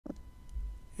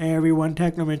Hey everyone,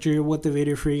 Technomentary here with the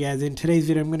video for you guys. In today's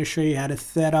video, I'm going to show you how to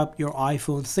set up your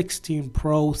iPhone 16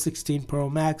 Pro, 16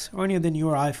 Pro Max, or any of the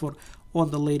newer iPhone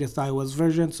on the latest iOS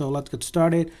version. So let's get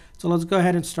started. So let's go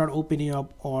ahead and start opening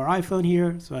up our iPhone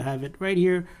here. So I have it right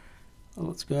here.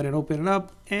 Let's go ahead and open it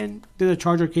up. And there's a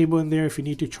charger cable in there if you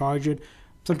need to charge it.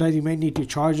 Sometimes you might need to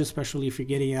charge it, especially if you're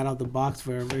getting it out of the box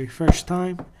for the very first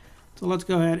time. So let's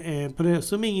go ahead and put it,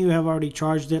 assuming you have already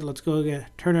charged it, let's go ahead,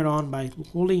 turn it on by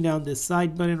holding down this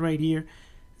side button right here.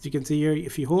 As you can see here,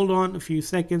 if you hold on a few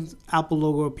seconds, Apple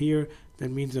logo appear,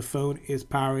 that means the phone is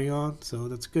powering on. So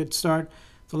that's a good start.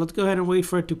 So let's go ahead and wait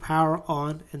for it to power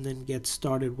on and then get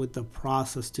started with the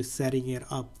process to setting it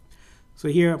up. So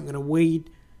here I'm going to wait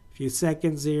a few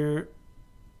seconds here.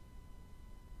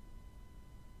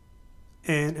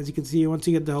 And as you can see, once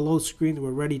you get the hello screen,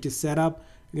 we're ready to set up.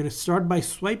 You're going to start by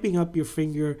swiping up your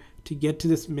finger to get to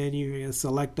this menu. You're going to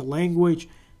select the language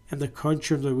and the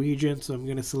country or the region. So I'm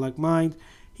going to select mine.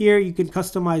 Here you can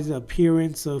customize the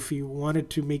appearance. So if you wanted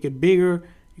to make it bigger,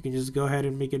 you can just go ahead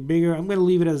and make it bigger. I'm going to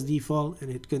leave it as default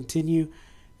and hit continue.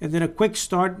 And then a quick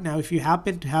start. Now if you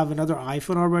happen to have another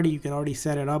iPhone already, you can already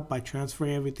set it up by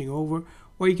transferring everything over,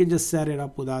 or you can just set it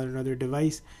up without another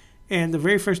device. And the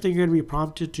very first thing you're going to be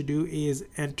prompted to do is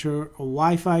enter a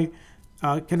Wi-Fi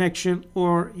connection,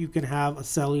 or you can have a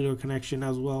cellular connection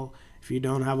as well if you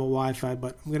don't have a Wi-Fi.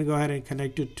 But I'm going to go ahead and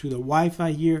connect it to the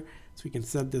Wi-Fi here so we can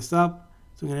set this up.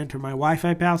 So I'm going to enter my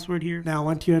Wi-Fi password here. Now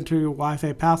once you enter your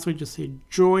Wi-Fi password, just say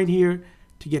join here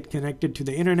to get connected to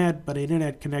the internet. But an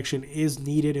internet connection is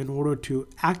needed in order to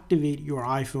activate your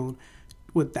iPhone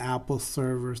with the Apple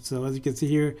server. So as you can see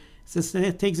here,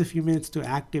 it takes a few minutes to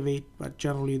activate, but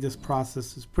generally this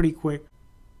process is pretty quick.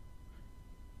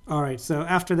 Alright, so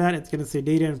after that, it's going to say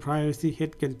data and privacy.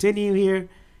 Hit continue here.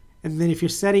 And then if you're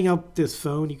setting up this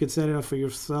phone, you can set it up for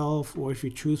yourself, or if you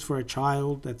choose for a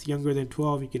child that's younger than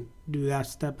 12, you can do that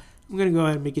step. I'm going to go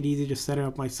ahead and make it easy, just set it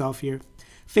up myself here.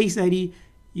 Face ID,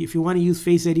 if you want to use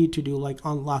Face ID to do like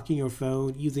unlocking your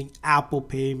phone, using Apple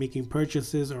Pay, making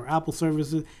purchases, or Apple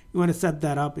services, you want to set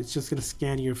that up. It's just going to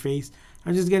scan your face.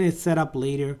 I'm just going to set up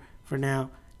later for now,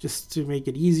 just to make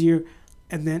it easier.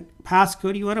 And then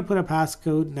passcode, you want to put a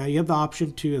passcode. Now you have the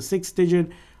option to a 6-digit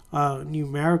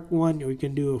numeric one, or you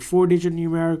can do a 4-digit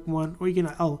numeric one, or you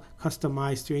can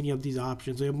customize to any of these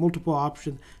options. So you have multiple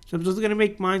options. So I'm just going to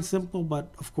make mine simple,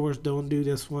 but of course don't do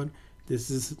this one. This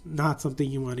is not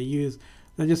something you want to use.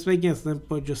 I'm just making it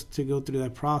simple just to go through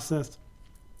that process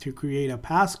to create a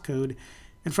passcode.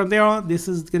 And from there on, this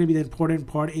is going to be the important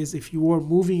part, is if you are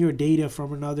moving your data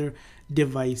from another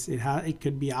device, it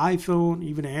could be iPhone,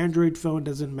 even an Android phone,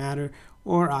 doesn't matter,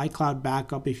 or iCloud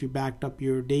backup if you backed up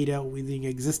your data with an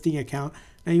existing account.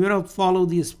 Now you want to follow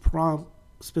this prompt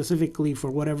specifically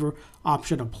for whatever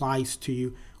option applies to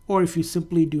you. Or if you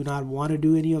simply do not want to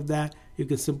do any of that, you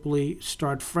can simply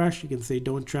start fresh. You can say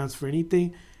don't transfer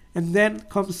anything. And then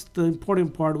comes the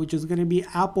important part, which is going to be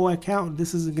Apple account.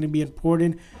 This is going to be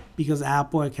important because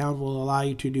Apple account will allow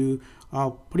you to do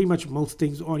pretty much most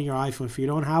things on your iPhone. If you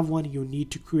don't have one, you need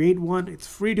to create one. It's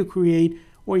free to create,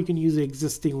 or you can use the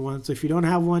existing one. So if you don't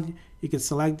have one, you can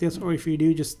select this, or if you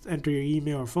do, just enter your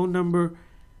email or phone number.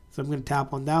 So I'm going to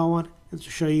tap on that one and to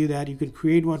show you that you can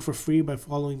create one for free by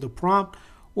following the prompt,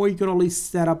 or you can only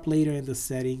set up later in the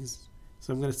settings.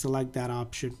 So I'm going to select that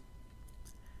option.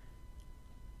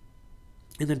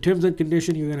 In the terms and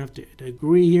condition, you're going to have to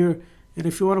agree here. And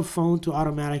if you want a phone to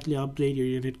automatically update, you're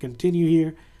going to hit continue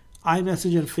here.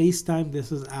 iMessage and FaceTime,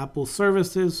 this is Apple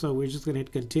services, so we're just going to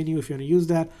hit continue if you want to use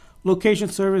that. Location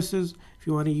services, if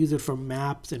you want to use it for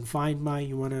maps and Find My,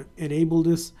 you want to enable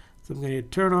this. So I'm going to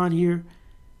hit turn on here.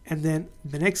 And then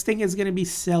the next thing is going to be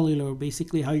cellular,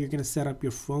 basically how you're going to set up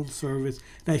your phone service.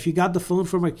 Now, if you got the phone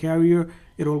from a carrier,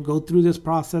 it will go through this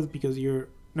process because your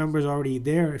number is already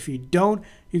there. If you don't,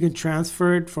 you can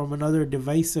transfer it from another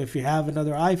device. So if you have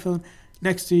another iPhone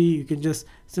next to you, you can just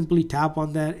simply tap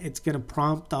on that. It's going to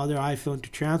prompt the other iPhone to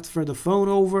transfer the phone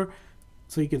over,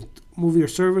 so you can move your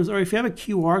service. Or if you have a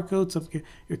QR code,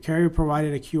 your carrier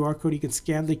provided a QR code, you can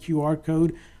scan the QR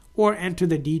code or enter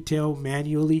the detail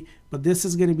manually. But this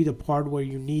is going to be the part where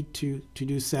you need to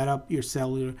set up your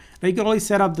cellular. Now you can always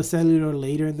set up the cellular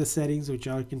later in the settings, which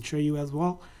I can show you as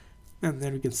well. And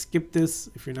then we can skip this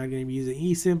if you're not going to be using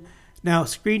eSIM. Now,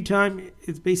 screen time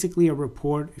is basically a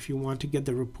report. If you want to get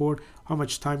the report, how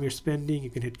much time you're spending,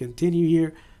 you can hit continue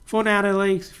here. Phone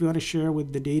analytics, if you want to share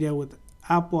with the data with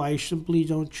Apple, I simply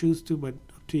don't choose to, but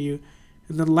up to you.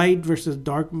 And then light versus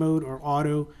dark mode or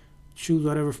auto, choose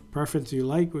whatever preference you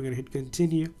like. We're going to hit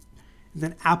continue. And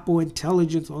then Apple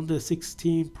Intelligence on the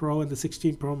 16 Pro and the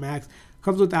 16 Pro Max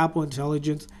comes with Apple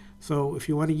Intelligence. So if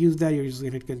you want to use that, you're just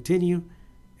going to hit continue.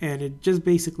 and it just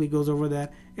basically goes over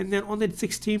that. And then on the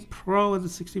 16 Pro and the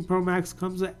 16 Pro Max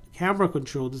comes a camera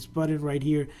control. This button right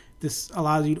here, this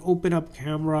allows you to open up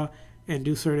camera and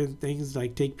do certain things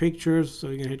like take pictures. So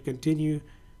you're gonna hit continue.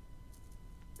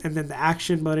 And then the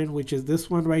action button, which is this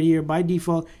one right here. By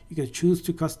default, you can choose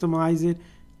to customize it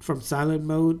from silent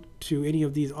mode to any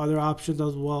of these other options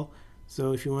as well.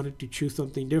 So if you wanted to choose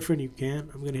something different, you can.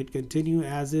 I'm gonna hit continue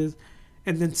as is.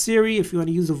 And then Siri, if you want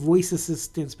to use a voice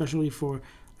assistant, especially for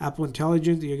Apple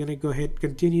Intelligence, you're gonna go ahead,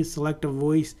 continue, select a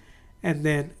voice, and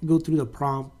then go through the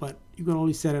prompt, but you can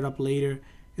only set it up later.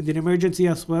 And then emergency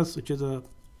SOS, which is a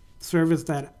service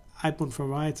that iPhone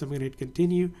provides, I'm gonna hit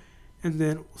continue, and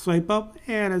then swipe up.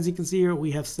 And as you can see here,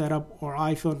 we have set up our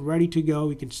iPhone ready to go.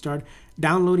 We can start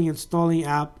downloading, installing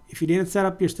app. If you didn't set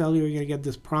up your cellular, you're gonna get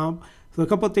this prompt. So a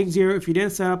couple of things here. If you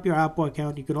didn't set up your Apple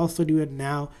account, you can also do it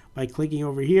now by clicking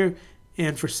over here.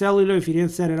 And for cellular, if you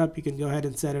didn't set it up, you can go ahead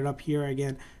and set it up here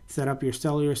again. Set up your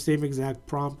cellular, same exact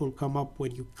prompt will come up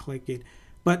when you click it.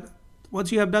 But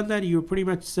once you have done that, you're pretty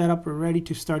much set up and ready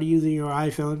to start using your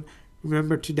iPhone.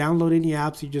 Remember to download any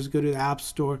apps, you just go to the App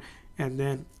Store and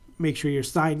then make sure you're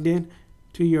signed in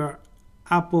to your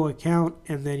Apple account,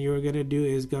 and then you're going to do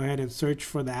is go ahead and search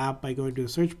for the app by going to the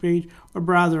search page or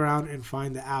browse around and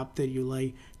find the app that you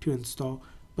like to install.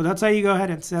 But that's how you go ahead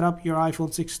and set up your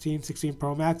iPhone 16, 16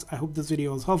 Pro Max. I hope this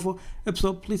video was helpful. If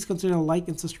so, please consider the like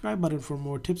and subscribe button for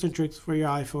more tips and tricks for your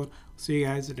iPhone. See you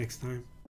guys next time.